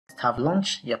have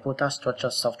launched your Prota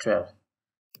Structure software.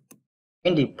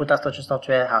 When the Prota Structure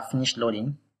software have finished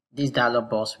loading, this dialog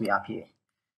box will appear.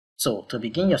 So to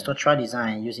begin your structural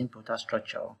design using Prota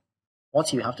Structure,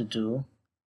 what you have to do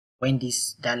when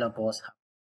this dialog box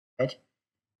appeared,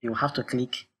 you have to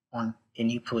click on a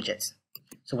new project.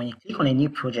 So when you click on a new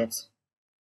project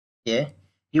here,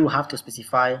 you will have to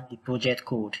specify the project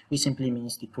code, which simply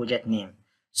means the project name.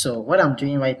 So what I'm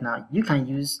doing right now, you can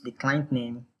use the client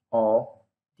name, or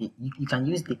you can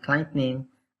use the client name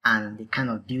and the kind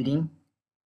of building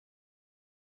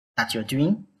that you're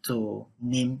doing to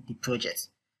name the project.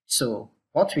 So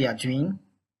what we are doing,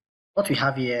 what we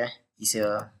have here is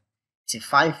a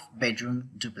 5-bedroom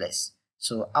duplex.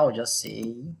 So I will just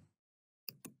say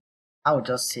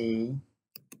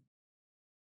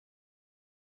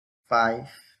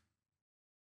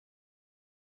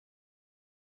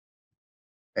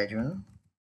 5-bedroom,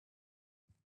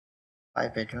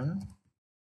 5-bedroom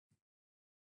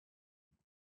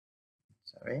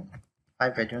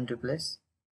duplex.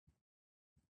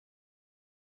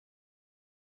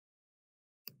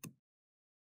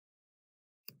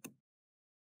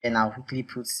 Then I'll quickly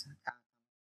put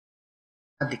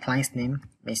the client's name,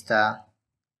 Mr.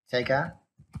 Tega.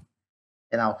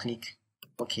 Then I'll click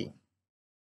OK.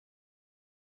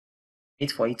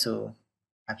 Wait for it to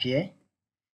appear.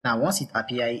 Now once it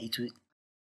appears, it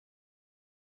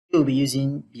will be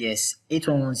using BS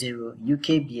 8110,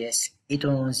 UK BS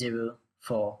 8110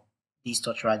 for this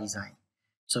structural design.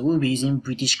 So we'll be using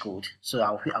British code. So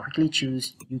I'll quickly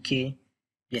choose UK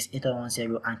BS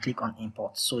 8110 and click on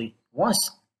import. So once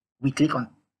we click on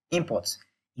import,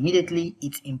 immediately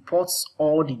it imports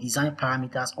all the design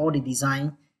parameters, all the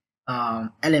design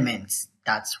elements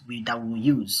that we will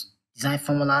use, design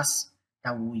formulas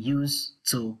that we will use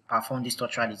to perform this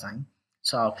structural design.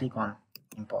 So I'll click on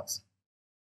import.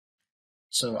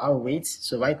 So I'll wait.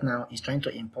 So right now it's trying to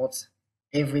import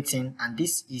everything, and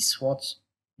this is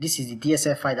the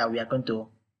DSF file that we are going to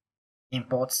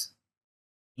import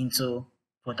into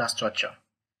Protastructure.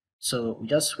 So we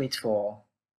just wait for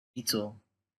it to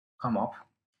come up.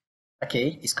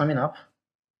 Okay, it's coming up.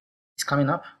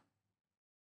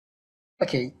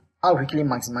 Okay, I'll quickly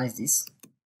maximize this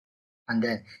and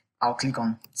then I'll click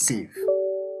on save.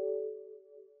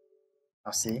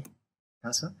 I'll say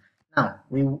cancel. Now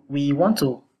we want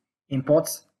to import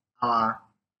our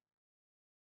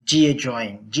GA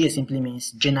drawing. GA simply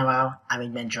means general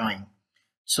arrangement drawing.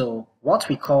 So what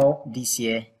we call this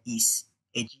here is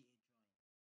a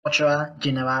structural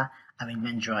general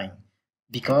arrangement drawing,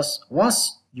 because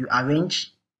once you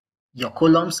arrange your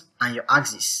columns and your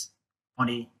axis on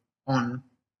a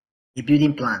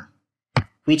building plan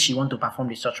which you want to perform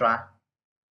the structural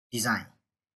design,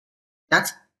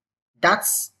 that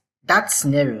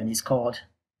scenario is called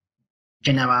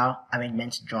general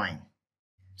arrangement drawing.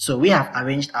 So we have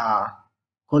arranged our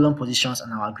column positions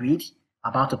on our grid,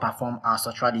 about to perform our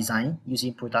structural design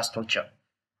using Protastructure,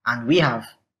 and we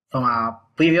have, from our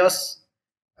previous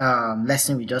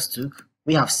lesson we just took,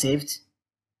 we have saved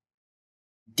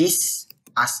this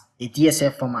as a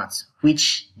DSF format,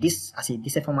 which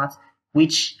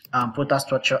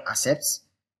Protastructure accepts.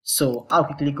 So I'll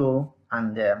quickly go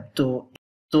and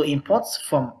to import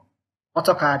from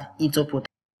AutoCAD into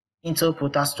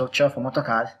Protastructure from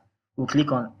AutoCAD, we'll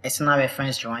click on external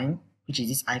reference drawing, which is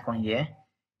this icon here.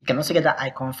 You can also get that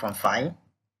icon from file.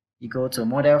 You go to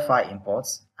model file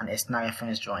imports and external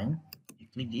reference drawing. You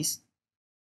click this.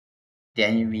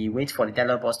 Then we wait for the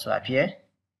dialog box to appear.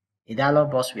 A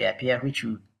dialog box will appear which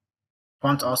will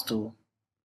prompt us to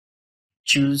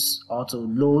choose or to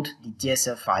load the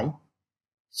DSF file.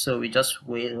 So we just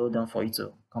hold on for it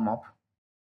to come up.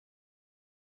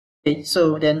 Okay,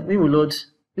 so then we will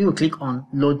click on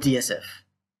load DSF.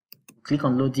 Click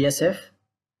on load DSF.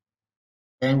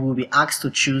 Then we'll be asked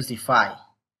to choose the file.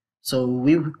 So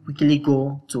we will quickly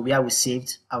go to where we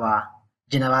saved our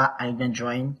general arrangement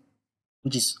drawing,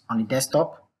 which is on the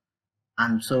desktop.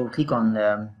 And so click on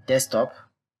desktop,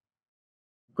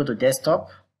 go to desktop,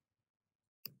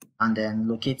 and then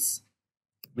locate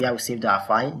where we saved our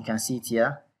file. You can see it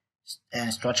here,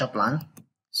 structure plan.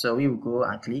 So we will go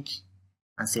and click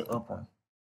and say open.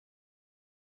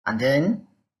 And then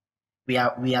we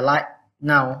are like,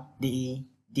 now the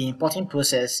importing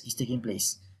process is taking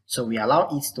place. So we allow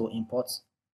it to import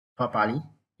properly.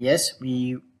 Yes,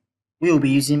 we will be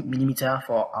using millimeter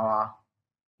for our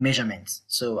measurements.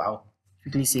 So I'll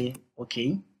quickly say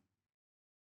OK.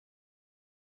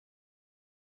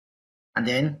 And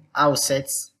then I'll set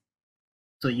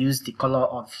to use the color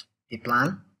of the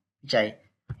plan, which I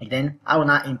will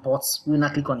now import. We will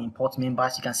now click on import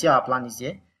members. You can see our plan is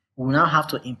here. we will now have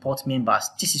to import members.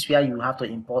 This is where you have to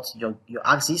import your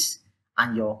axis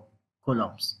and your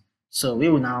columns. So we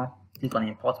will now click on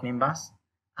import members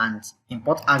and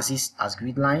import axis as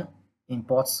grid line,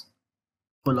 import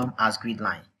column as grid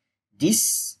line.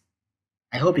 This,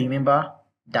 I hope you remember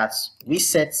that we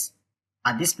set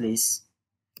at this place,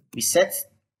 we set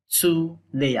two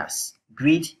layers,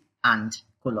 grid and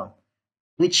column.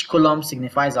 Which column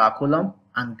signifies our column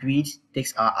and grid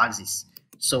takes our axis.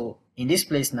 So in this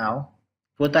place now,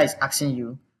 Prota is asking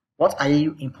you, what are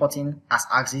you importing as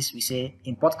axis? We say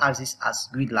import axis as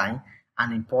grid line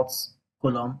and import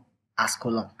column as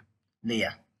column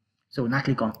layer. So we now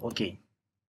click on OK.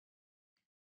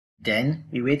 Then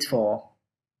we wait for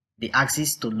the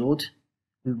axis to load.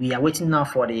 We are waiting now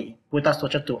for the Prota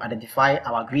structure to identify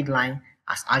our grid line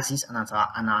as axis and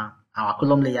our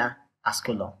column layer as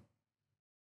column.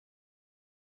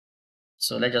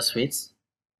 So let's just wait.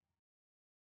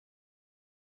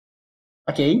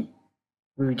 Okay,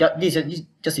 we just this is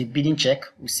just a bidding check.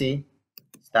 We say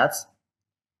start.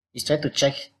 It's trying to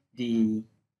check the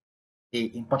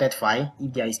imported file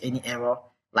if there is any error,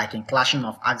 like in clashing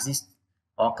of axis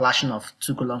or clashing of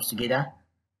two columns together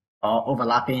or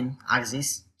overlapping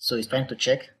axis. So it's trying to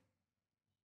check.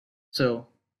 So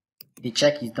the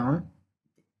check is done.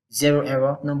 Zero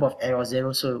error, number of error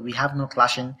 0. So we have no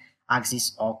clashing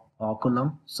axis or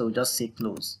column. So just say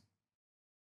close.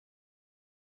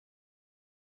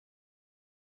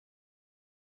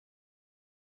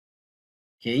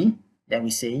 Okay, then we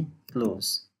say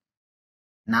close.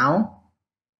 Now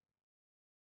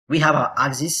we have our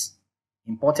axis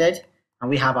imported and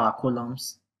we have our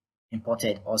columns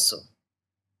imported also.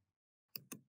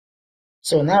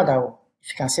 So now that if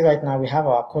you can see right now, we have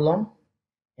our column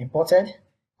imported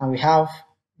and we have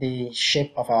the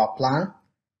shape of our plan,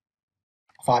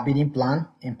 of our building plan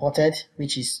imported,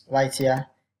 which is right here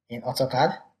in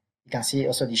AutoCAD. You can see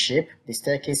also the shape, the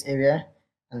staircase area,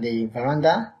 and the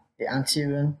veranda, the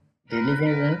anteroom, the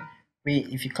living room.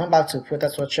 If you come back to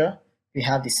Protastructure, we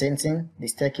have the same thing, the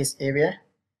staircase area,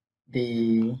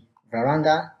 the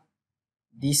veranda.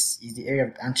 This is the area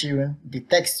of the anteroom. The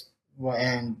text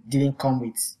didn't come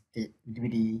with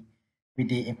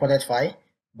the imported file,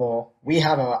 but we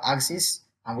have our axis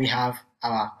and we have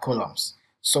our columns.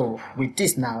 So with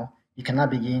this now, you can now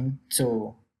begin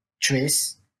to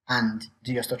trace and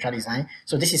do your structural design.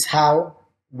 So this is how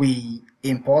we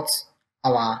import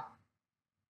our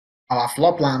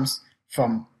floor plans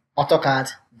from AutoCAD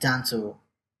down to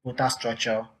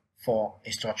Protastructure for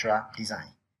a structural design.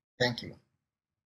 Thank you.